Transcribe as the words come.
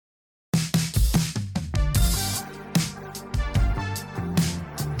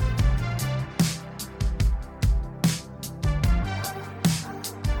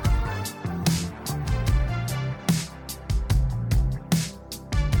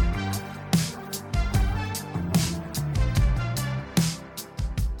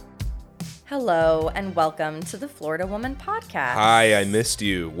Hello and welcome to the Florida Woman Podcast. Hi, I missed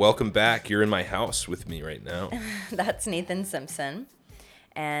you. Welcome back. You're in my house with me right now. That's Nathan Simpson.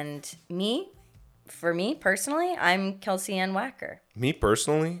 And for me personally, I'm Kelsey Ann Wacker. Me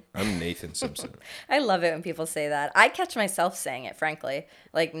personally, I'm Nathan Simpson. I love it when people say that. I catch myself saying it, frankly.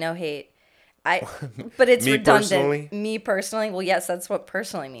 Like, no hate. But it's Me redundant. personally? Me personally? Well, yes, that's what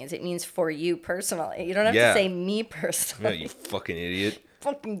personally means. It means for you personally. You don't have to say me personally. Yeah, you fucking idiot.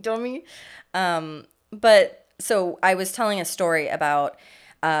 Fucking dummy. But so I was telling a story about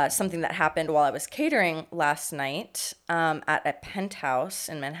something that happened while I was catering last night at a penthouse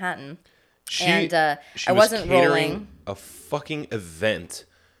in Manhattan. She I was wasn't catering rolling. a fucking event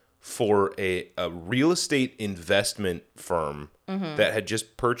for a real estate investment firm that had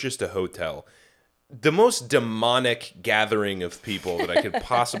just purchased a hotel. The most demonic gathering of people that I could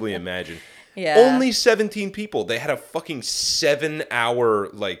possibly imagine. Yeah. Only 17 people. They had a fucking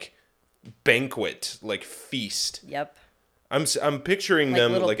 7-hour banquet, feast. Yep. I'm picturing Like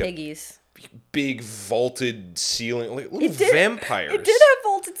them little like piggies. a big vaulted ceiling, like little vampires. It did have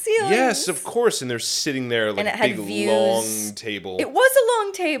vaulted ceilings. Yes, of course. And they're sitting there like And it a had big views. long table. It was a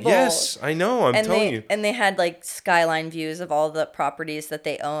long table. Yes, I know. I'm telling you. And they had skyline views of all the properties that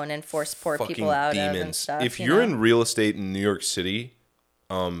they own and force poor Fucking people out of and demons. stuff. If you're in real estate in New York City,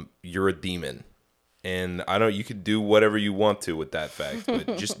 you're a demon. And you could do whatever you want to with that fact,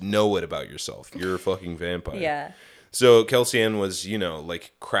 but just know it about yourself. You're a fucking vampire. Yeah. So Kelsey Ann was,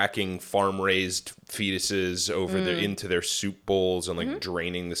 cracking farm-raised fetuses over into their soup bowls and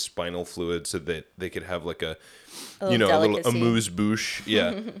draining the spinal fluid so that they could have a little amuse-bouche.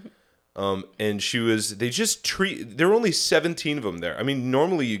 Yeah. And there were only 17 of them there. I mean,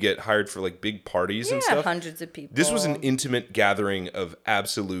 normally you get hired for big parties and stuff. Hundreds of people. This was an intimate gathering of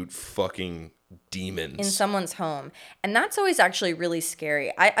absolute fucking demons. In someone's home. And that's always actually really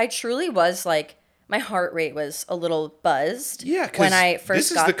scary. I truly was my heart rate was a little buzzed when I first got there.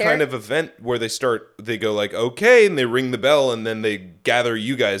 This is the kind of event where they go okay, and they ring the bell, and then they gather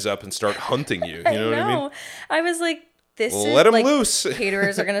you guys up and start hunting you. You know what I mean? I was like, let them loose.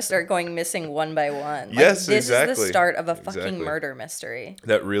 Caterers are going to start going missing one by one. Yes, this exactly. This is the start of a fucking murder mystery.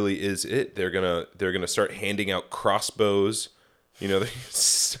 That really is it. They're gonna start handing out crossbows. They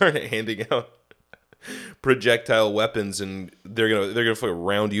start handing out projectile weapons, and they're gonna fucking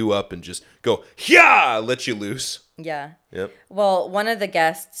round you up and just go, yeah, let you loose. Yeah. Yep. Well, one of the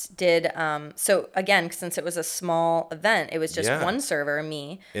guests did. So again, since it was a small event, it was just one server,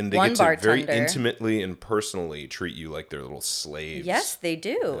 me, and they one get to bartender. very intimately and personally treat you like their little slaves. Yes, they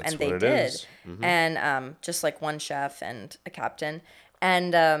do, That's and they what it did. is. Mm-hmm. And just one chef and a captain,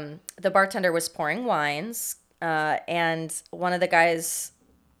 and the bartender was pouring wines, and one of the guys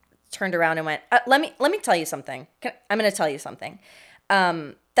turned around and went, let me tell you something. I'm going to tell you something.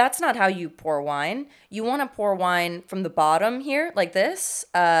 That's not how you pour wine. You want to pour wine from the bottom here, like this,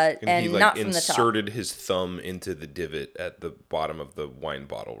 and he not from the top. inserted his thumb into the divot at the bottom of the wine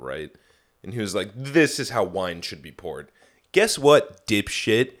bottle, right? And he was like, this is how wine should be poured. Guess what,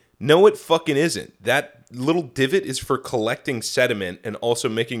 dipshit? No, it fucking isn't. That little divot is for collecting sediment and also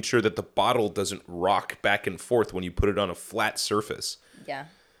making sure that the bottle doesn't rock back and forth when you put it on a flat surface. Yeah.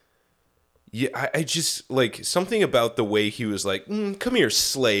 Yeah, I just, something about the way he was like, come here,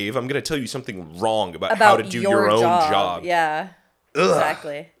 slave. I'm going to tell you something wrong about how to do your own job. Yeah, Ugh.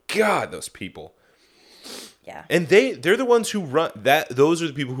 Exactly. God, those people. Yeah. And they're the ones who run that. Those are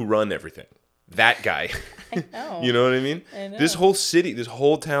the people who run everything. That guy. I know. You know what I mean? I know. This whole city, this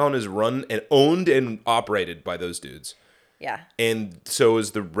whole town is run and owned and operated by those dudes. Yeah. And so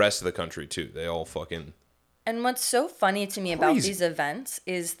is the rest of the country, too. They all fucking... And what's so funny to me about these events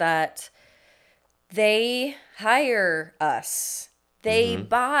is that they hire us. They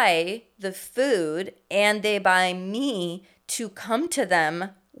buy the food and they buy me to come to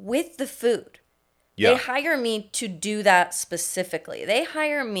them with the food. Yeah. They hire me to do that specifically. They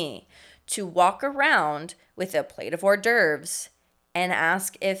hire me to walk around with a plate of hors d'oeuvres and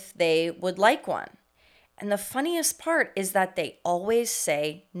ask if they would like one. And the funniest part is that they always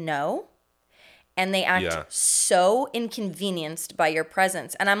say no. And they act so inconvenienced by your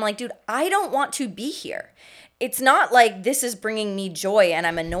presence. And I'm like, dude, I don't want to be here. It's not like this is bringing me joy and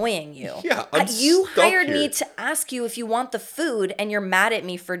I'm annoying you. Yeah, You hired me to ask you if you want the food and you're mad at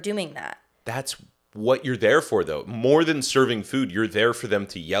me for doing that. That's what you're there for, though. More than serving food, you're there for them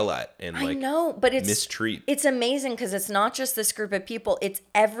to yell at and I know, but mistreat. It's amazing because it's not just this group of people. It's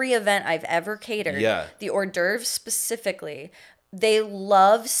every event I've ever catered. Yeah. The hors d'oeuvres specifically. They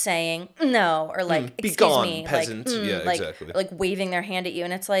love saying no or be excuse gone, me, peasant. Yeah, exactly. Like waving their hand at you,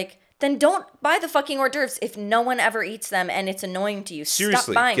 and it's like then don't buy the fucking hors d'oeuvres if no one ever eats them and it's annoying to you.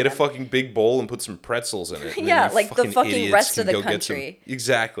 Seriously, Stop buying get them. a fucking big bowl and put some pretzels in it. Yeah, like the fucking idiots rest of can the go get country.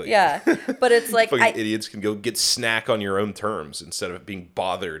 Exactly. Yeah, but it's like fucking idiots can go get snack on your own terms instead of being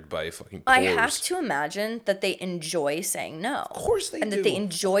bothered by fucking pores. I have to imagine that they enjoy saying no. Of course they do. And that they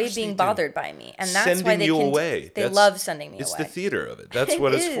enjoy being bothered by me. And that's sending why they you can away. They love sending me away. It's the theater of it. That's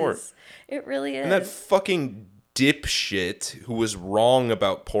what it's for. It really is. And that fucking dipshit who was wrong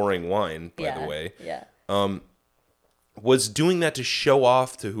about pouring wine, by the way. Yeah. Was doing that to show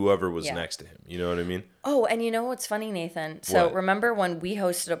off to whoever was next to him. You know what I mean? Oh, and you know what's funny, Nathan? So What? remember when we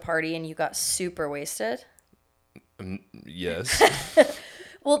hosted a party and you got super wasted? Yes.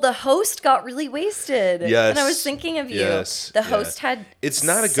 Well, the host got really wasted. Yes. And I was thinking of you. Yes. The host had it's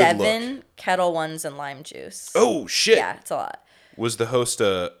not a good 7 look. Kettle Ones and lime juice. Oh, shit. Yeah, it's a lot. Was the host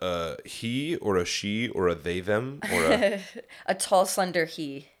a he or a she or a they them or a A tall, slender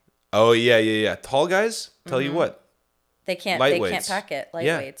he. Oh yeah. Tall guys, tell you what. They can't pack it.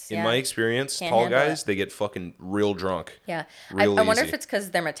 Lightweights. In my experience, Can't tall handle guys, it. they get fucking real drunk. Yeah. I Real wonder if easy. it's because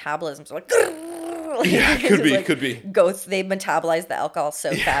their metabolisms are like Yeah, could be. They metabolize the alcohol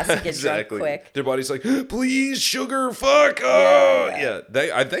so fast and get drunk quick. Their body's like, please, sugar, fuck. Oh, yeah.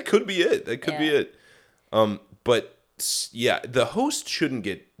 That could be it. That could be it. But yeah, the host shouldn't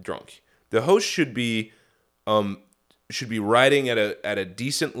get drunk. The host should be riding at a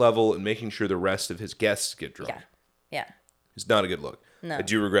decent level and making sure the rest of his guests get drunk. Yeah. It's not a good look. No. I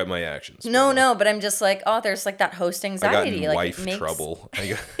do regret my actions. No, but I'm just like, oh, there's like that host anxiety. I got in wife trouble.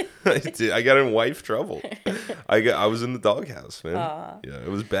 I got in wife trouble. I was in the doghouse, man. Yeah, it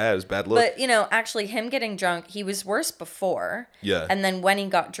was bad. It was bad look. But, actually him getting drunk, he was worse before. Yeah. And then when he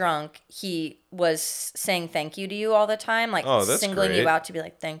got drunk, he was saying thank you to you all the time. Like singling great. you out to be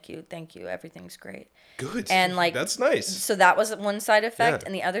like, thank you, everything's great. Good. And like that's nice. So that was one side effect. Yeah.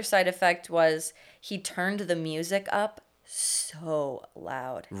 And the other side effect was he turned the music up so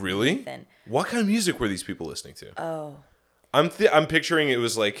loud. Really? Nathan. What kind of music were these people listening to? Oh. I'm picturing it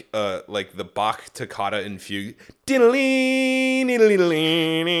was like the Bach toccata and fugue.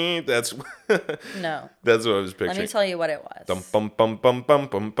 That's No. That's what I was picturing. Let me tell you what it was. Dum bum bum bum bum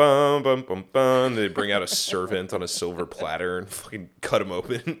bum bum bum bum bum. They bring out a servant on a silver platter and fucking cut him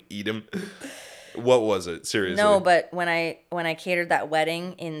open and eat him. What was it? Seriously. No, but when I catered that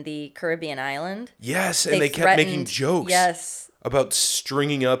wedding in the Caribbean island. Yes, and they kept making jokes. Yes. About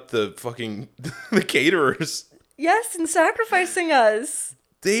stringing up the fucking the caterers. Yes, and sacrificing us.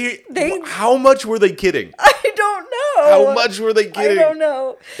 They how much were they kidding? I don't know. How much were they kidding? I don't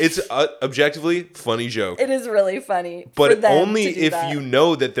know. It's objectively funny joke. It is really funny. But only if you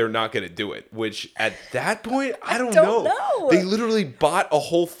know that they're not going to do it, which at that point, I don't know. They literally bought a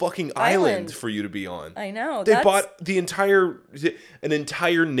whole fucking island for you to be on. I know. They bought an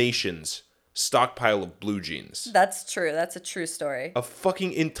entire nation's stockpile of blue jeans. That's true. That's a true story. A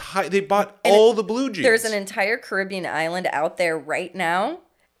fucking they bought all the blue jeans. There's an entire Caribbean island out there right now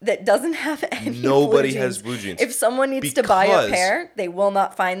that doesn't have any Nobody blue has jeans. blue jeans. If someone needs to buy a pair, they will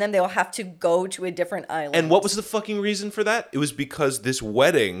not find them. They will have to go to a different island. And what was the fucking reason for that? It was because this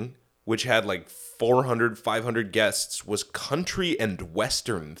wedding, which had like 400, 500 guests, was country and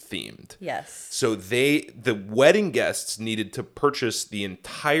Western themed. Yes. So the wedding guests needed to purchase the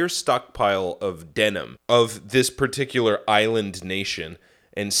entire stockpile of denim of this particular island nation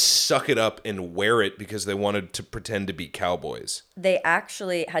and suck it up and wear it because they wanted to pretend to be cowboys. They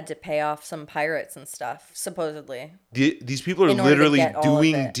actually had to pay off some pirates and stuff, supposedly. These people are literally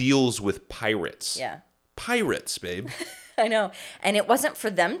doing deals with pirates. Yeah. Pirates, babe. I know. And it wasn't for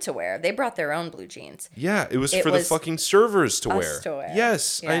them to wear. They brought their own blue jeans. Yeah, it was for the fucking servers to wear.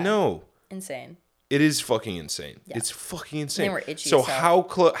 Yes, yeah. I know. Insane. It is fucking insane. Yeah. It's fucking insane. They were itchy. So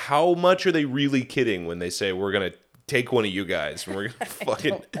how much are they really kidding when they say we're going to take one of you guys and we're going to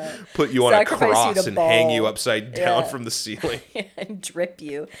fucking put you on a cross and hang you upside down from the ceiling? And drip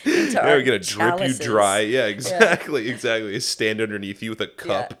you into we're going to drip you dry. Yeah, exactly. Stand underneath you with a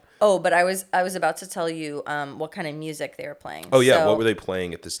cup. Yeah. Oh, but I was about to tell you what kind of music they were playing. Oh, yeah. What were they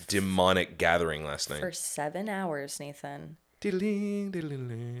playing at this demonic gathering last night? For 7 hours, Nathan.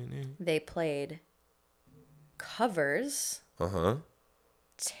 They played covers. Uh-huh.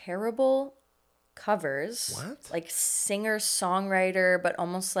 Terrible covers. What? Like singer-songwriter, but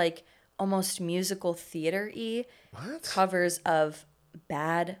almost musical theater-y. What? Covers of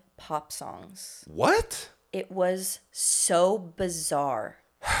bad pop songs. What? It was so bizarre.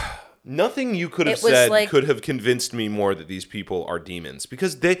 Nothing you could have said could have convinced me more that these people are demons,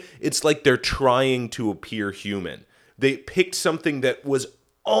 because it's like they're trying to appear human. They picked something that was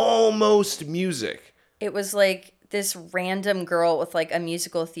almost music. It was like this random girl with like a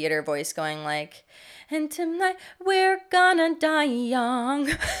musical theater voice going like, and tonight we're gonna die young.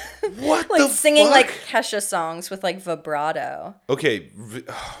 What like the singing fuck? like Kesha songs with like vibrato. Okay,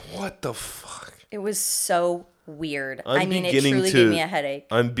 what the fuck? It was so weird. I'm I mean, it beginning truly to- gave me a headache.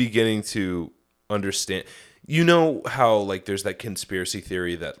 I'm beginning to understand. You know how like there's that conspiracy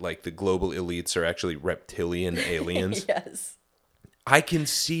theory that like the global elites are actually reptilian aliens? Yes. I can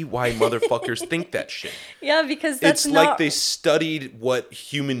see why motherfuckers think that shit. Yeah, because that's It's not... like they studied what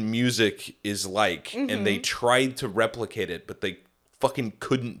human music is like and they tried to replicate it, but they fucking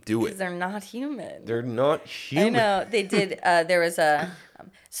couldn't do it. They're not human. They're not human. I know. They did. There was a...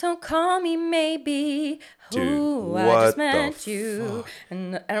 so call me maybe. Dude, Ooh, I what just the met you. fuck?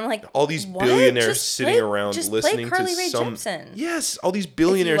 And I'm like, All these what? billionaires Just sitting around just listening play Carly to Rae some Jepsen. Yes, all these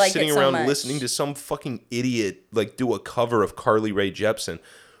billionaires like sitting it so around much. listening to some fucking idiot like do a cover of Carly Rae Jepsen.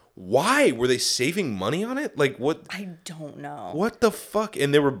 Why? Were they saving money on it? Like what I don't know. What the fuck?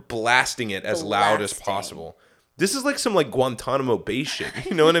 And they were blasting it as loud as Blasting. possible. This is like some like Guantanamo Bay shit.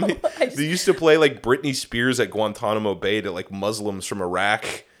 You know what I mean? I They used to play like Britney Spears at Guantanamo Bay to like Muslims from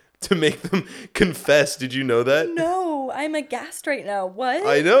Iraq to make them confess. Did you know that? No, I'm aghast right now. What?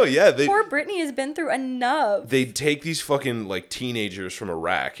 I know, yeah. Poor Britney has been through enough. They'd take these fucking like teenagers from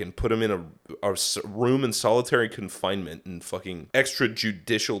Iraq and put them in a room in solitary confinement in fucking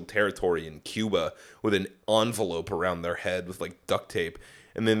extrajudicial territory in Cuba with an envelope around their head with like duct tape.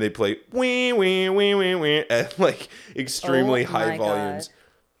 And then they play wee wee wee wee wee at like extremely high volumes. God.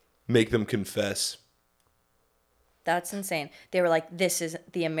 Make them confess. That's insane. They were like, this is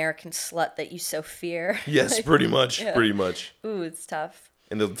the American slut that you so fear. Yes, Like, pretty much. yeah. Pretty much. Ooh, it's tough.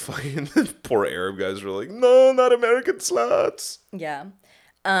 And the fucking poor Arab guys were like, no, not American sluts. Yeah.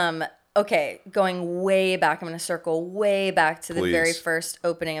 Okay, going way back, I'm going to circle way back to the Please. very first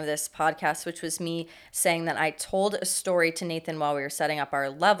opening of this podcast, which was me saying that I told a story to Nathan while we were setting up our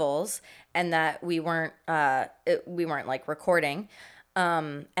levels and that we weren't like recording.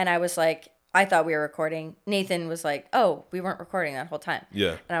 And I was like, I thought we were recording. Nathan was like, oh, we weren't recording that whole time.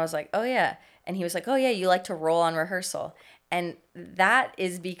 Yeah. And I was like, oh, yeah. And he was like, oh, yeah, you like to roll on rehearsal. And that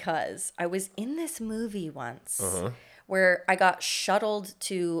is because I was in this movie once where I got shuttled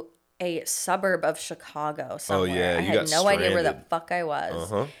to a suburb of Chicago somewhere. Oh, yeah, I you had got no idea where the stranded. fuck I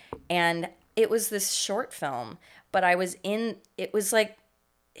was. And it was this short film, but I was in, it was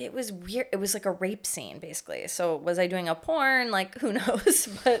weird. It was like a rape scene, basically. So was I doing a porn? Like, who knows?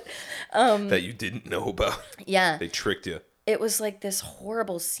 But That you didn't know about. yeah. They tricked you. It was like this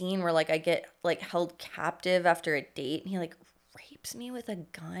horrible scene where like I get like held captive after a date and he like rapes me with a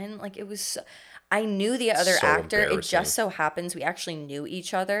gun. Like it was I knew the other So actor. It embarrassing. just so happens we actually knew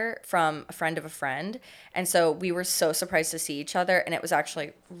each other from a friend of a friend. And so we were so surprised to see each other and it was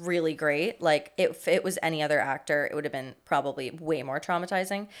actually really great. Like if it was any other actor, it would have been probably way more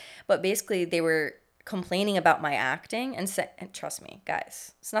traumatizing. But basically they were complaining about my acting and trust me,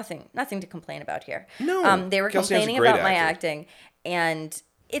 guys, it's nothing to complain about here. No, they were Kelsey has a complaining great about my actor. acting and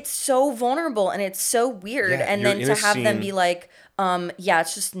it's so vulnerable and it's so weird. Yeah, and you're then in to a have them scene- be like, yeah,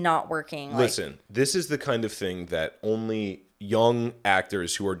 it's just not working. Like, Listen, this is the kind of thing that only young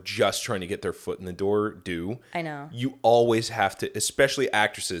actors who are just trying to get their foot in the door do. I know. You always have to, especially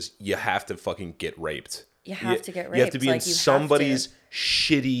actresses, you have to fucking get raped. You have to get raped. You have to be Like, in you have somebody's to.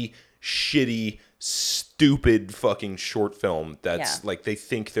 shitty, stupid fucking short film that's Yeah. like they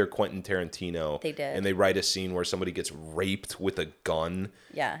think they're Quentin Tarantino. They did. And they write a scene where somebody gets raped with a gun.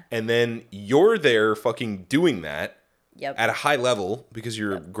 Yeah. And then you're there fucking doing that. Yep. At a high level because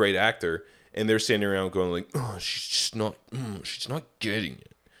you're a great actor, and they're standing around going like, "Oh, she's not getting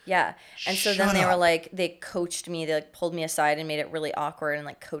it." Yeah. And so then Shut they were up. like, they coached me. They like pulled me aside and made it really awkward and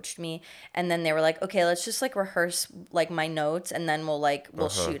like coached me. And then they were like, okay, let's just like rehearse like my notes and then we'll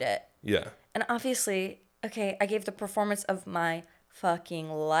shoot it. Yeah, And obviously, okay, I gave the performance of my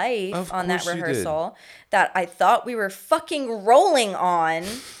fucking life Of on that course you did. rehearsal that I thought we were fucking rolling on.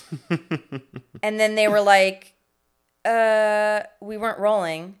 And then they were like, we weren't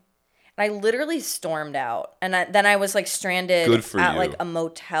rolling. And I literally stormed out. And then I was like stranded Good for at you. like a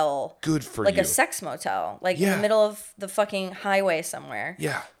motel. good for Like you. a sex motel. Like in Yeah. the middle of the fucking highway somewhere.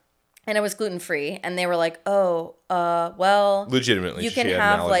 Yeah, And it was gluten free. And they were like, oh, well. legitimately, You she can had an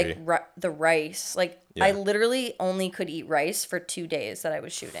have allergy. like the rice. Like Yeah. I literally only could eat rice for 2 days that I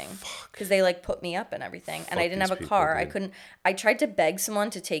was shooting because they like put me up and everything, and I Fuck didn't have these a people, car. I dude. couldn't. I tried to beg someone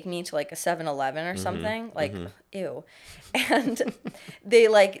to take me to like a 7-Eleven Mm-hmm. or something. Like ew, and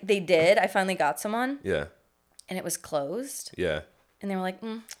they did. I finally got someone, Yeah, and it was closed. yeah. And they were like,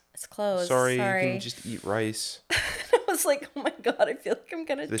 it's closed. Sorry, Sorry. you can just eat rice. I was was like, oh my God, I feel like I'm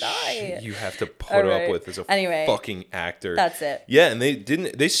going to die. Shit you have to put up with as a fucking actor. That's it. Yeah, and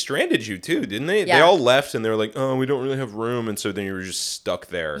they stranded you too, didn't they? Yeah. They all left and they were like, oh, we don't really have room. And so then you were just stuck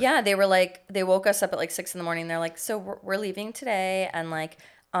there. Yeah, they were like, they woke us up at like 6 a.m. They're like, so we're leaving today. And like,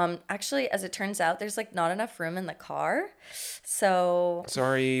 actually, as it turns out, there's like not enough room in the car. So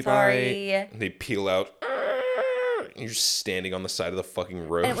sorry. Bye. And they peel out. You're just standing on the side of the fucking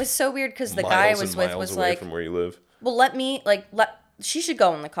road. And it was so weird because the guy I was with was like, from where you live. Well, she should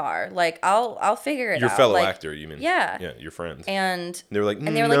go in the car. Like, I'll figure it out. Your fellow like, actor, you mean? Yeah. Yeah, your friends. And they were like,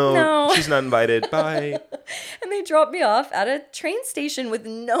 no, she's not invited. Bye. And they dropped me off at a train station with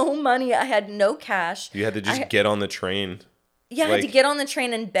no money. I had no cash. You had to just get on the train. Yeah, I had to get on the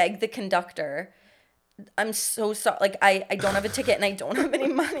train and beg the conductor. I'm so sorry. Like, I don't have a ticket and I don't have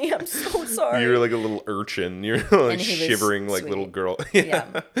any money. I'm so sorry. You're like a little urchin. You're like shivering like little girl.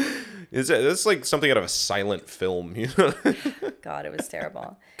 Yeah. That's like something out of a silent film. You know? God, it was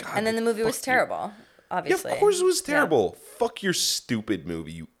terrible. God, and then the movie was terrible, obviously. Yeah, of course it was terrible. Yeah. Fuck your stupid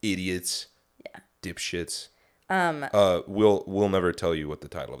movie, you idiots. Yeah. Dipshits. We'll never tell you what the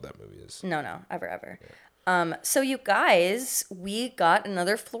title of that movie is. No, ever. Yeah. So you guys, we got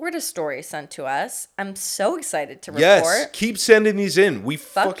another Florida story sent to us. I'm so excited to report. Yes, keep sending these in. We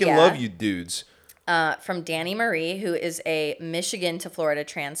fucking love you dudes. From Danny Marie, who is a Michigan to Florida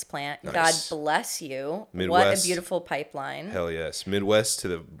transplant. Nice. God bless you. Midwest. What a beautiful pipeline. Hell yes. Midwest to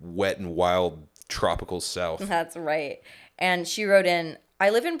the wet and wild tropical South. That's right. And she wrote in, I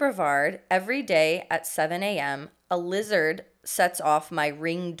live in Brevard. Every day at 7 a.m., a lizard sets off my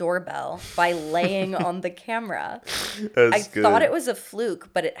Ring doorbell by laying on the camera. I thought it was a fluke,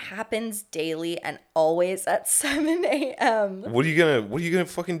 but it happens daily and always at 7 a.m. What are you gonna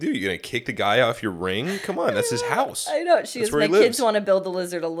fucking do? You gonna kick the guy off your Ring? Come on, that's his house. I know. My kids want to build the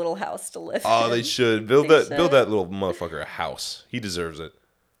lizard a little house to live in. They should. Build that little motherfucker a house. He deserves it.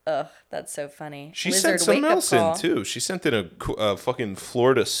 Ugh, that's so funny. She sent something else in, too. She sent in a fucking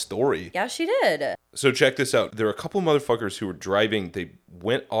Florida story. Yeah, she did. So check this out. There were a couple of motherfuckers who were driving. They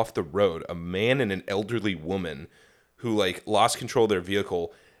went off the road. A man and an elderly woman who, like, lost control of their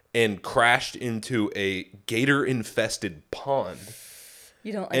vehicle and crashed into a gator-infested pond.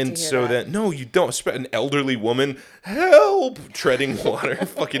 You don't like to hear that. And so then, no, you don't. An elderly woman, help, treading water.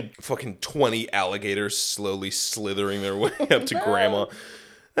 fucking 20 alligators slowly slithering their way up to grandma.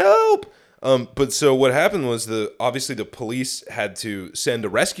 Help! But so what happened was obviously the police had to send a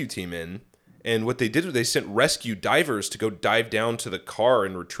rescue team in, and what they did was they sent rescue divers to go dive down to the car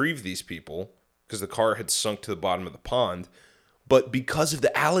and retrieve these people because the car had sunk to the bottom of the pond. But because of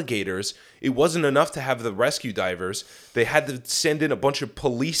the alligators, it wasn't enough to have the rescue divers. They had to send in a bunch of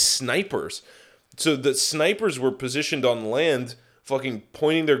police snipers. So the snipers were positioned on land, fucking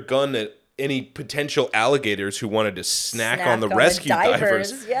pointing their gun at any potential alligators who wanted to snack on the rescue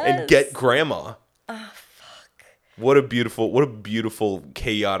divers and get grandma. Oh, fuck. What a beautiful,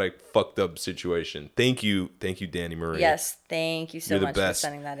 chaotic, fucked up situation. Thank you, Danny Marie. Yes, thank you so much for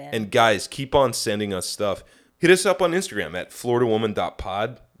sending that in. And guys, keep on sending us stuff. Hit us up on Instagram at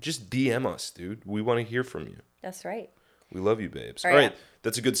floridawoman.pod. Just DM us, dude. We want to hear from you. That's right. We love you, babes. All right.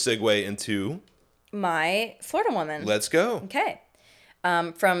 That's a good segue into my Florida woman. Let's go. Okay.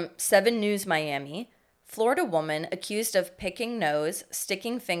 From 7 News Miami, Florida woman accused of picking nose,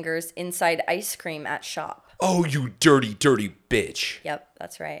 sticking fingers inside ice cream at shop. Oh, you dirty, dirty bitch. Yep,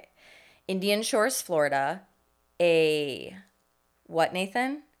 that's right. Indian Shores, Florida, what,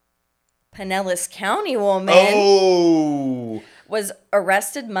 Nathan? Pinellas County woman was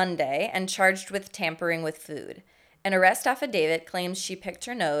arrested Monday and charged with tampering with food. An arrest affidavit claims she picked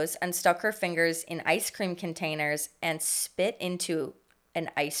her nose and stuck her fingers in ice cream containers and spit into an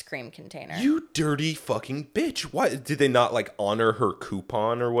ice cream container. You dirty fucking bitch. Why did they not like honor her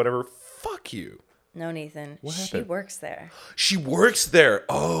coupon or whatever? Fuck you. No, Nathan. She works there. She works there.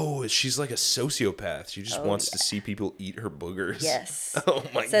 Oh, she's like a sociopath. She just wants to see people eat her boogers. Yes. Oh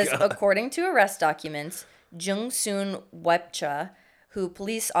my God. Says, according to arrest documents, Jung Soon Wepcha, who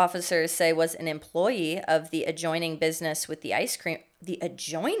police officers say was an employee of the adjoining business with the ice cream. The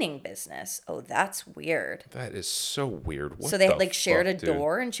adjoining business? Oh, that's weird. That is so weird. What so they like shared a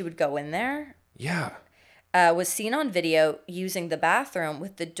door and she would go in there? Yeah. Was seen on video using the bathroom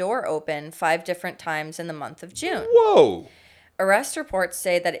with the door open 5 different times in the month of June. Whoa. Arrest reports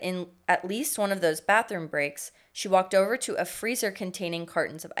say that in at least one of those bathroom breaks, she walked over to a freezer containing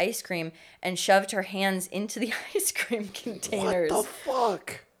cartons of ice cream and shoved her hands into the ice cream containers. What the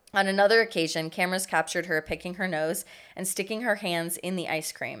fuck? On another occasion, cameras captured her picking her nose and sticking her hands in the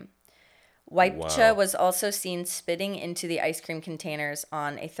ice cream. Wipcha was also seen spitting into the ice cream containers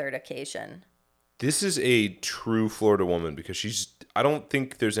on a 3rd occasion. This is a true Florida woman because I don't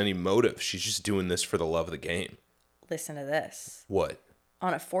think there's any motive. She's just doing this for the love of the game. Listen to this. What?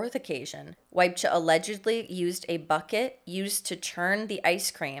 On a fourth occasion, Weibcha allegedly used a bucket used to churn the ice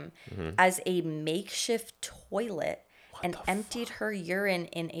cream as a makeshift toilet and emptied her urine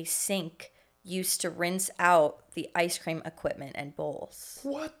in a sink used to rinse out the ice cream equipment and bowls.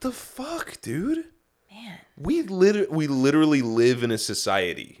 What the fuck, dude? Man. We literally live in a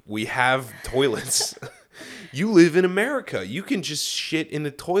society. We have toilets. You live in America. You can just shit in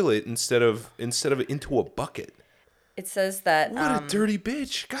a toilet instead of into a bucket. It says that what a dirty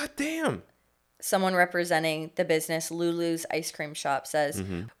bitch. God damn. Someone representing the business Lulu's ice cream shop says,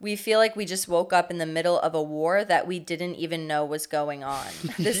 we feel like we just woke up in the middle of a war that we didn't even know was going on.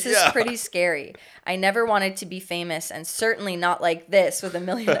 This is pretty scary. I never wanted to be famous and certainly not like this with a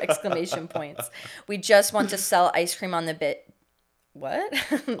million exclamation points. We just want to sell ice cream on the What?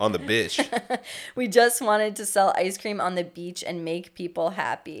 On the bitch. We just wanted to sell ice cream on the beach and make people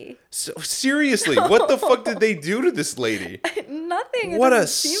happy. So seriously, what the fuck did they do to this lady? Nothing. What a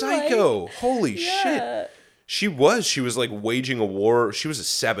psycho. Holy shit. She was like waging a war. She was a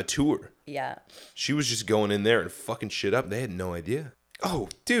saboteur. Yeah. She was just going in there and fucking shit up. They had no idea. Oh,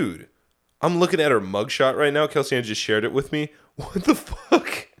 dude. I'm looking at her mugshot right now. Kelsey Ann just shared it with me. What the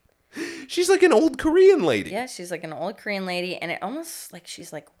fuck? She's like an old Korean lady. Yeah, she's like an old Korean lady, and it almost like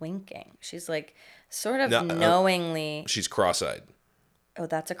she's like winking. She's like sort of knowingly. She's cross-eyed. Oh,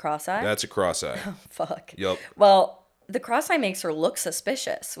 that's a cross-eye? That's a cross-eye. Oh, fuck. Yup. Well, the cross-eye makes her look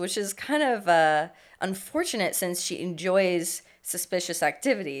suspicious, which is kind of unfortunate since she enjoys suspicious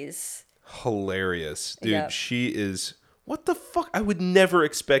activities. Hilarious. Dude, Yep. She is... What the fuck? I would never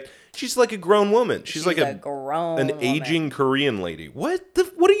expect... She's like a grown woman. She's like an woman. aging Korean lady. What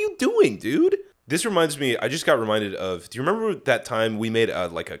are you doing, dude? This reminds me, I just got reminded of, do you remember that time we made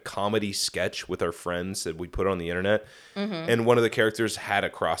a comedy sketch with our friends that we put on the internet? Mm-hmm. And one of the characters had a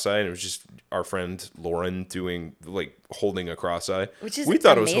cross-eye, and it was just our friend Lauren holding a cross-eye. Which is we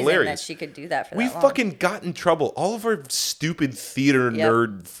thought it was hilarious that she could do that for we that long. fucking got in trouble. All of our stupid theater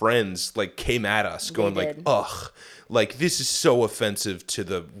nerd friends came at us going ugh. This is so offensive to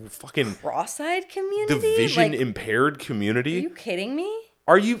the fucking cross-eyed community? The vision impaired community. Are you kidding me?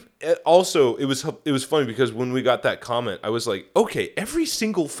 Are you also it was funny because when we got that comment, I was like, okay, every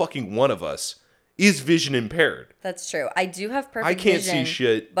single fucking one of us is vision impaired. That's true. I do have perfect vision. I can't see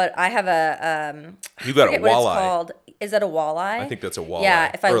shit. But I have a you got a walleye. What it's called. Is that a walleye? I think that's a walleye.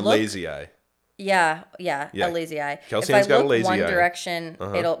 Yeah, if I look, lazy eye. Yeah, a lazy eye. Kelsey Ann's got a lazy eye. If I look one direction,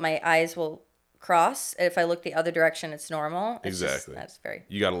 my eyes will cross. If I look the other direction, it's normal. Exactly. That's very...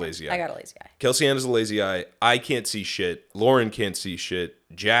 You got a lazy eye. I got a lazy eye. Kelsey Ann is a lazy eye. I can't see shit. Lauren can't see shit.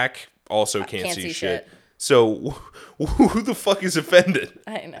 Jack also can't see shit. So who the fuck is offended?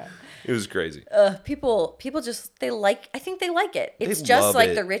 I know. It was crazy. People just, I think they like it. It's they just like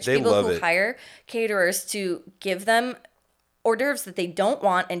it. the rich they people who it. hire caterers to give them hors d'oeuvres that they don't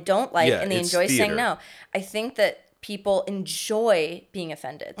want and don't like, and they enjoy saying no. I think that people enjoy being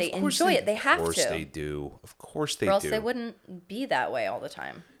offended. They enjoy it. They have to. Of course they do. Of course they do. Or else they wouldn't be that way all the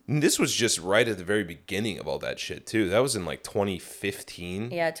time. And this was just right at the very beginning of all that shit, too. That was in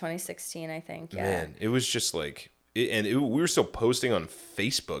 2015. Yeah, 2016, I think. Yeah. Man, it was just we were still posting on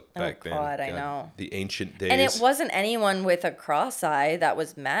Facebook back then. God, I know. The ancient days. And it wasn't anyone with a cross eye that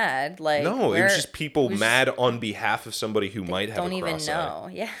was mad. No, it was just people mad on behalf of somebody who might have a cross eye. Don't even know.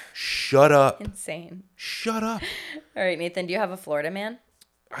 Yeah. Shut up. Insane. Shut up. All right, Nathan, do you have a Florida man?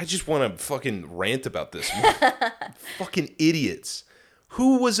 I just want to fucking rant about this. Fucking idiots.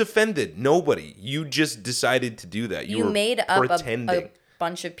 Who was offended? Nobody. You just decided to do that. You were made up pretending. a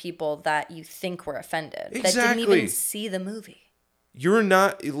bunch of people that you think were offended. Exactly. That didn't even see the movie. You're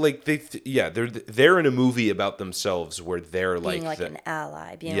not they're in a movie about themselves where they're being an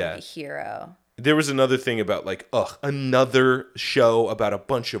ally, being like a hero. There was another thing about another show about a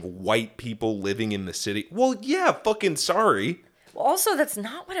bunch of white people living in the city. Well, yeah, fucking sorry. Well, also that's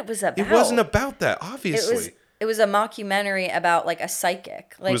not what it was about. It wasn't about that, obviously. It was a mockumentary about a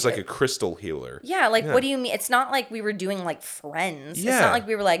psychic. It was a crystal healer. Yeah, what do you mean? It's not like we were doing Friends. Yeah. It's not like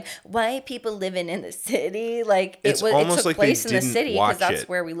we were white people living in the city. It took place in the city because that's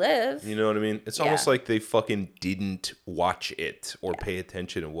where we live. You know what I mean? It's almost like they fucking didn't watch it or pay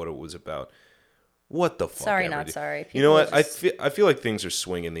attention to what it was about. What the fuck? Sorry, not sorry. You know what? I feel like things are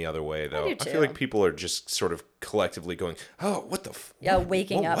swinging the other way, though. I do too. I feel like people are just sort of collectively going, "Oh, what the? Yeah,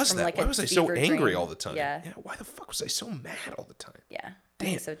 waking up from Why was I so angry all the time? Yeah. Why the fuck was I so mad all the time? Yeah, I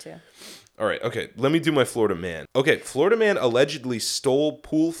think so too. All right, okay. Let me do my Florida man. Okay, Florida man allegedly stole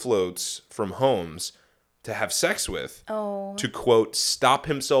pool floats from homes, to have sex with Oh. to, quote, stop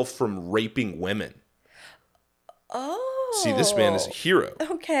himself from raping women. Oh. See, this man is a hero.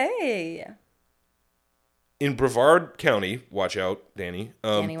 Okay. In Brevard County, watch out, Danny.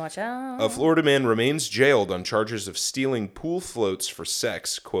 Danny, watch out. A Florida man remains jailed on charges of stealing pool floats for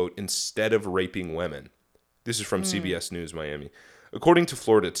sex, quote, instead of raping women. This is from CBS News Miami. According to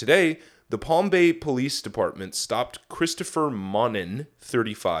Florida Today, the Palm Bay Police Department stopped Christopher Monin,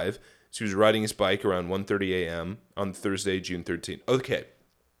 35, as he was riding his bike around 1:30 a.m. on Thursday, June 13th. Okay.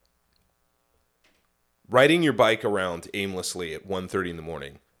 Riding your bike around aimlessly at 1:30 in the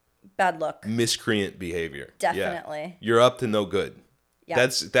morning. Bad luck. Miscreant behavior. Definitely. Yeah. You're up to no good. Yeah.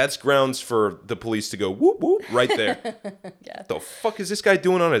 That's grounds for the police to go whoop whoop right there. Yeah. The fuck is this guy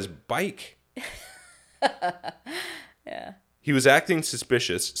doing on his bike? Yeah. He was acting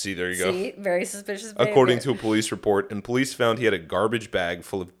suspicious. See, there you go. See, very suspicious behavior. According to a police report, and police found he had a garbage bag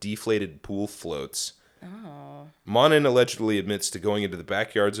full of deflated pool floats. Oh. Monin allegedly admits to going into the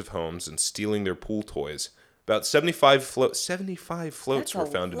backyards of homes and stealing their pool toys. About 75 floats That's were a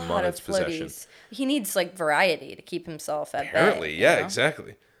found in lot Monin's of possession. floaties. He needs like variety to keep himself at Apparently, bay. yeah, you know?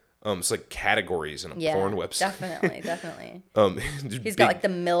 exactly. It's like categories in a porn website. Definitely. He's Got like the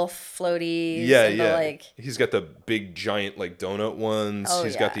MILF floaties. Yeah, and yeah. The, like, He's got the big giant like donut ones. Oh,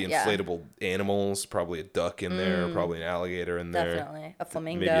 He's got the yeah. inflatable animals. Probably a duck in there. Probably an alligator in there. definitely a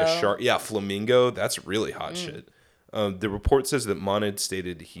flamingo. Maybe a shark. Yeah, flamingo. That's really hot shit. The report says that Monid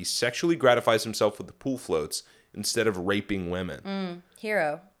stated he sexually gratifies himself with the pool floats instead of raping women.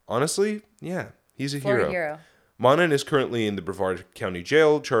 Hero. Honestly, yeah, he's a Florida hero. hero. Monin is currently in the Brevard County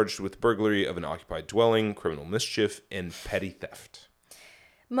Jail, charged with burglary of an occupied dwelling, criminal mischief, and petty theft.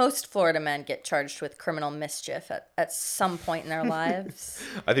 Most Florida men get charged with criminal mischief at some point in their lives.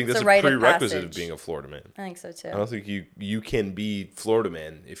 I think that's It's a a rite of prerequisite of passage. being a Florida man. I think so too. I don't think you can be Florida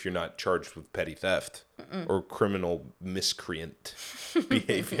man if you're not charged with petty theft or criminal miscreant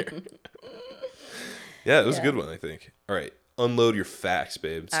behavior. Yeah, it was a good one, I think. All right, unload your facts,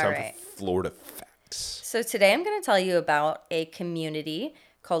 babe. It's time right. for Florida facts. So today I'm going to tell you about a community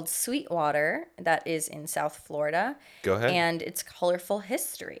called Sweetwater that is in South Florida. Go ahead. And its colorful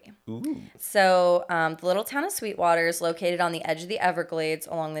history. Ooh. So the little town of Sweetwater is located on the edge of the Everglades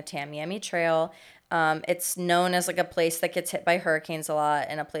along the Tamiami Trail. It's known as like a place that gets hit by hurricanes a lot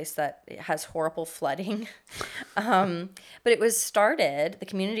and a place that has horrible flooding. But the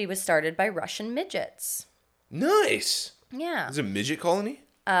community was started by Russian midgets. Nice. Yeah. Is it a midget colony?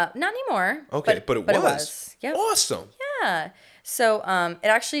 Not anymore. Okay, but it was. Yep. Awesome. Yeah. So it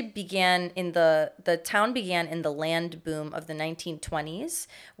actually began the town began in the land boom of the 1920s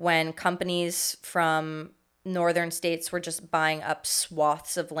when companies from northern states were just buying up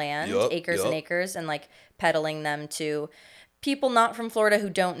swaths of land, acres and acres, and like peddling them to people not from Florida who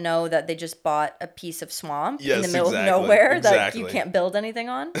don't know that they just bought a piece of swamp in the middle of nowhere that you can't build anything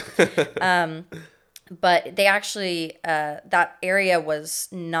on. But they actually, that area was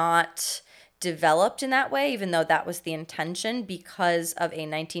not developed in that way, even though that was the intention because of a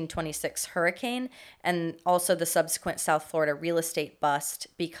 1926 hurricane and also the subsequent South Florida real estate bust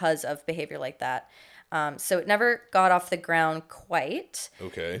because of behavior like that. So it never got off the ground quite.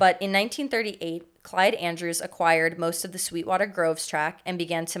 Okay. But in 1938, Clyde Andrews acquired most of the Sweetwater Groves tract and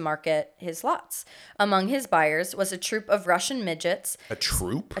began to market his lots. Among his buyers was a troop of Russian midgets. A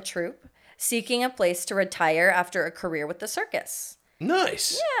troop? A troop. Seeking a place to retire after a career with the circus.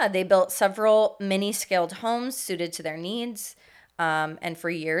 Nice. Yeah, they built several mini-scaled homes suited to their needs. And for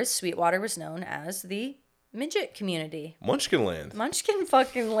years, Sweetwater was known as the midget community. Munchkin land. Munchkin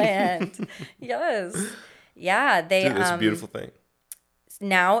fucking land. Yes. Yeah, they Dude, it's a beautiful thing.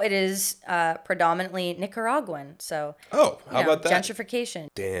 Now it is predominantly Nicaraguan. So how about that? Gentrification.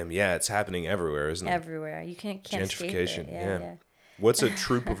 Damn, yeah, it's happening everywhere, isn't it? Everywhere. You can't escape Gentrification, it. yeah. What's a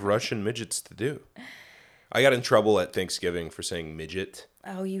troop of Russian midgets to do? I got in trouble at Thanksgiving for saying midget.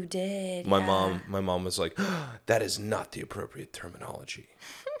 Oh, you did. My mom was like, that is not the appropriate terminology.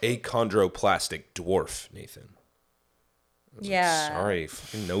 Achondroplastic dwarf, Nathan. Yeah. Like, sorry,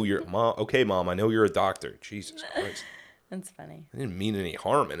 fucking know your mom. Okay, Mom, I know you're a doctor. Jesus Christ. That's funny. I didn't mean any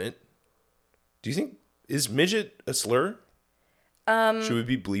harm in it. Do you think is midget a slur? Should we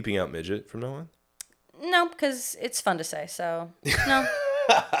be bleeping out midget from now on? No, because it's fun to say. So no.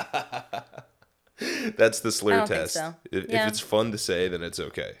 That's the slur I don't test. think so. If Yeah. it's fun to say, then it's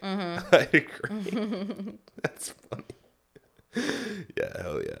okay. Mm-hmm. I agree. That's funny. Yeah,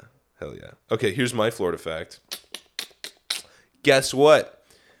 hell yeah. Hell yeah. Okay, here's my Florida fact. Guess what?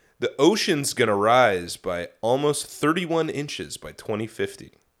 The ocean's going to rise by almost 31 inches by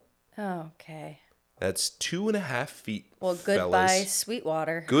 2050. Okay. That's 2.5 feet. Well, goodbye, fellas.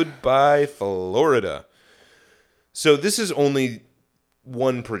 Sweetwater. Goodbye, Florida. So this is only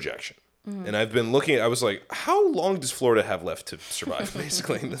one projection. And I've been looking at, I was like, how long does Florida have left to survive,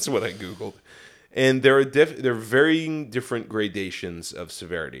 basically? And that's what I Googled. And there are varying different gradations of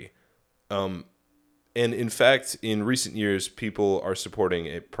severity. And in fact, in recent years, people are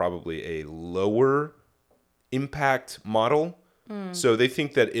supporting probably a lower impact model. So they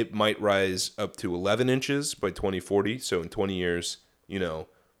think that it might rise up to 11 inches by 2040. So in 20 years,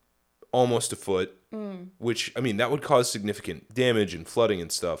 almost a foot, which, I mean, that would cause significant damage and flooding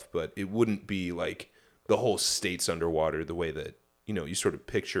and stuff, but it wouldn't be like the whole state's underwater the way that, you sort of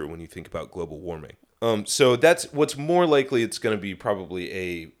picture when you think about global warming. So that's what's more likely. It's going to be probably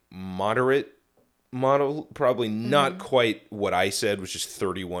a moderate model, probably not quite what I said, which is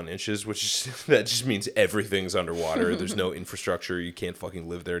 31 inches, which is, that just means everything's underwater. There's no infrastructure. You can't fucking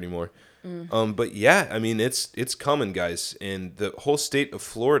live there anymore. But yeah, I mean, it's coming, guys. And the whole state of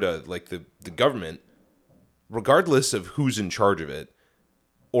Florida, like the government, regardless of who's in charge of it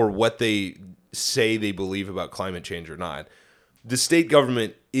or what they say they believe about climate change or not, the state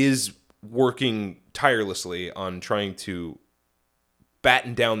government is working tirelessly on trying to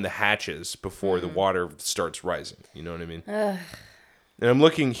batten down the hatches before the water starts rising. You know what I mean? And I'm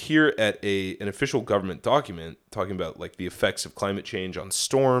looking here at an official government document talking about like the effects of climate change on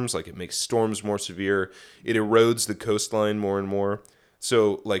storms. Like it makes storms more severe. It erodes the coastline more and more.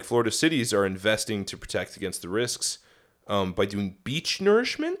 So like Florida cities are investing to protect against the risks by doing beach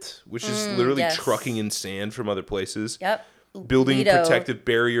nourishment, which is literally trucking in sand from other places. Yep. Building protective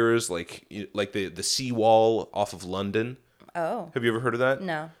barriers like the seawall off of London. Oh. Have you ever heard of that?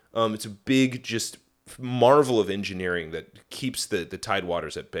 No. It's a big just marvel of engineering that keeps the tide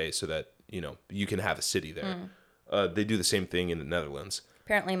waters at bay so that, you can have a city there. They do the same thing in the Netherlands.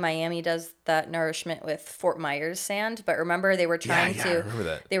 Apparently Miami does that nourishment with Fort Myers sand, but remember they were trying I remember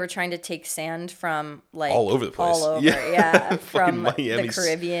that. They were trying to take sand from like all over the place. All over, yeah. From the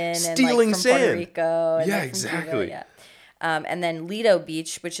Caribbean stealing and like from sand. Puerto Rico. And yeah, exactly. Cuba, yeah. And then Lido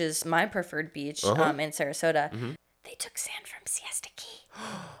Beach, which is my preferred beach in Sarasota. They took sand from Siesta Key.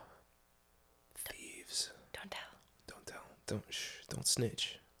 Thieves. Don't tell. Don't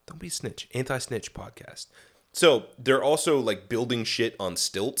snitch. Don't be a snitch. Anti-snitch podcast. So they're also like building shit on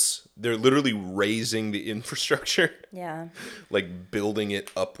stilts. They're literally raising the infrastructure. Yeah. Like building it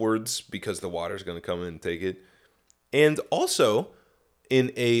upwards because the water's going to come in and take it. And also,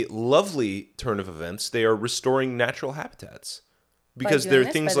 in a lovely turn of events, they are restoring natural habitats. Because there are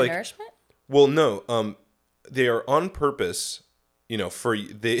things like nourishment? Well, no, they are on purpose,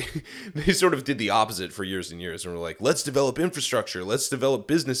 they sort of did the opposite for years and years and were like, let's develop infrastructure, let's develop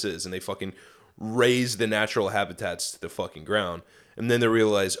businesses, and they fucking raise the natural habitats to the fucking ground. And then they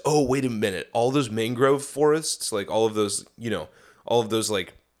realize, oh, wait a minute, all those mangrove forests, like all of those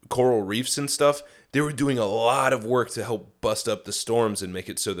like coral reefs and stuff, they were doing a lot of work to help bust up the storms and make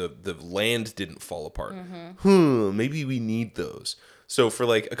it so the land didn't fall apart. Maybe we need those. So for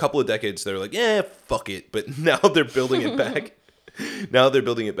like a couple of decades, they're like, yeah, fuck it. But now they're building it back.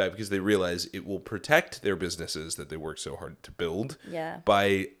 Because they realize it will protect their businesses that they work so hard to build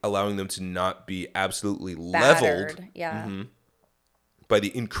by allowing them to not be absolutely leveled by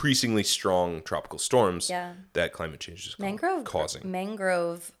the increasingly strong tropical storms that climate change is causing.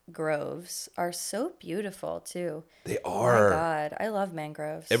 Mangrove groves are so beautiful too. They are. Oh my God, I love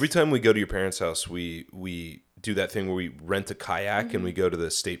mangroves. Every time we go to your parents' house, we do that thing where we rent a kayak and we go to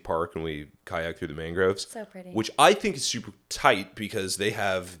the state park and we kayak through the mangroves. So pretty. Which I think is super tight because they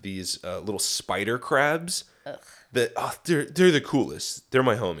have these little spider crabs. Ugh. That they're the coolest. They're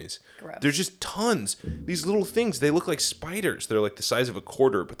my homies. Gross. There's just tons. These little things, they look like spiders. They're like the size of a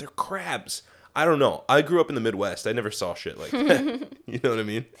quarter, but they're crabs. I don't know. I grew up in the Midwest. I never saw shit like that. You know what I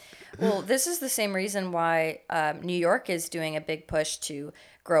mean? Well, this is the same reason why New York is doing a big push to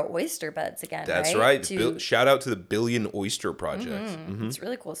grow oyster beds again. That's right. Shout out to the Billion Oyster Project. It's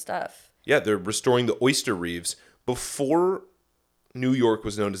really cool stuff. Yeah, they're restoring the oyster reefs. Before New York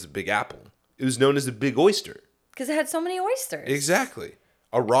was known as the Big Apple, it was known as the Big Oyster. Because it had so many oysters. Exactly.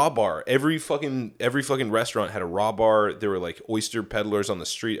 A raw bar. Every fucking restaurant had a raw bar. There were like oyster peddlers on the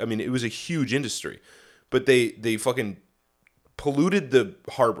street. I mean, it was a huge industry. But they fucking polluted the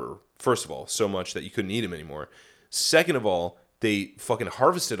harbor, first of all, so much that you couldn't eat them anymore. Second of all, they fucking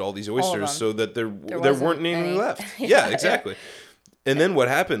harvested all these oysters so that there weren't any left. Yeah, exactly. And then what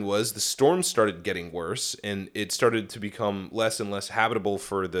happened was the storms started getting worse, and it started to become less and less habitable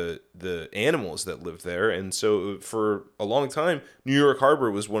for the animals that lived there. And so for a long time, New York Harbor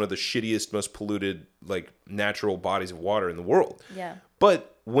was one of the shittiest, most polluted, like, natural bodies of water in the world. Yeah.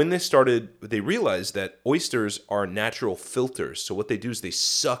 But when they realized that oysters are natural filters. So what they do is they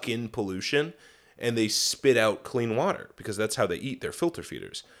suck in pollution and they spit out clean water because that's how they eat. They're filter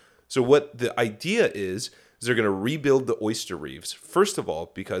feeders. So what the idea is they're going to rebuild the oyster reefs, first of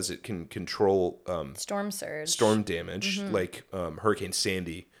all, because it can control storm surge, storm damage, like Hurricane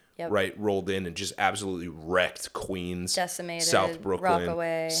Sandy, right, rolled in and just absolutely wrecked Queens, decimated, South Brooklyn,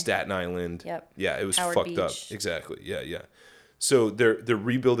 Rockaway, Staten Island. Yep. Yeah, it was Howard fucked Beach. up. Exactly. Yeah. So they're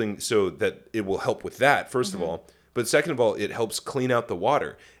rebuilding so that it will help with that, first of all. But second of all, it helps clean out the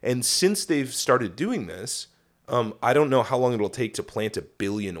water. And since they've started doing this, I don't know how long it'll take to plant 1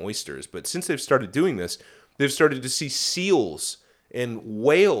 billion oysters, but since they've started doing this, they've started to see seals and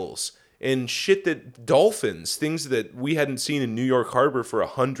whales and shit that dolphins, things that we hadn't seen in New York Harbor for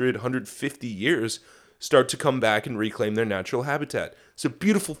 100, 150 years, start to come back and reclaim their natural habitat. It's a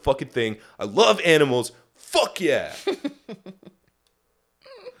beautiful fucking thing. I love animals. Fuck yeah.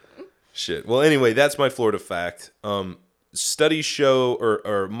 Shit. Well, anyway, that's my Florida fact. Studies show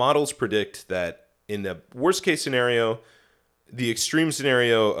or models predict that in the worst case scenario, the extreme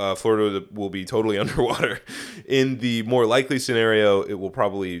scenario, Florida will be totally underwater. In the more likely scenario, it will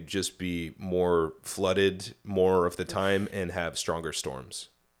probably just be more flooded more of the time and have stronger storms.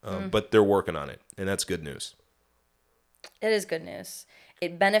 But they're working on it, and that's good news. It is good news.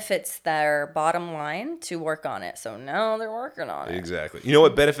 It benefits their bottom line to work on it. So now they're working on it. Exactly. You know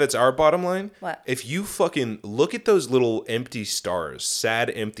what benefits our bottom line? What? If you fucking look at those little empty stars, sad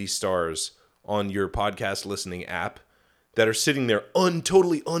empty stars on your podcast listening app that are sitting there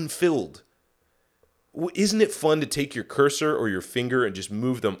totally unfilled. Isn't it fun to take your cursor or your finger and just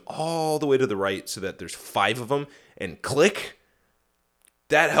move them all the way to the right so that there's 5 of them and click?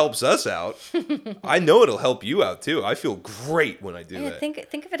 That helps us out. I know it'll help you out too. I feel great when I do that. Think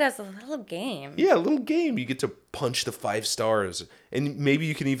of it as a little game. Yeah, a little game. You get to punch the 5 stars, and maybe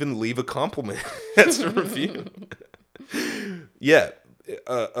you can even leave a compliment as a review. Yeah.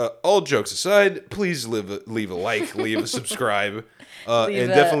 All jokes aside, please leave a like, leave a subscribe, and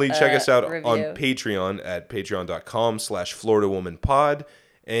definitely check us out review. on Patreon at patreon.com/FloridaWomanPod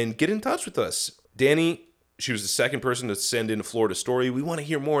and get in touch with us. Danny, she was the second person to send in a Florida story. We want to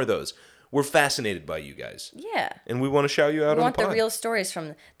hear more of those. We're fascinated by you guys. Yeah. And we want to shout you out on the pod. We want the real stories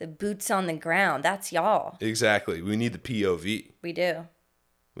from the boots on the ground. That's y'all. Exactly. We need the POV. We do.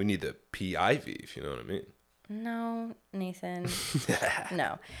 We need the PIV, if you know what I mean. No, Nathan.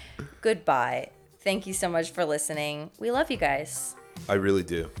 No. Goodbye. Thank you so much for listening. We love you guys. I really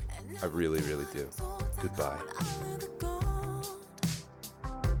do. I really, really do. Goodbye.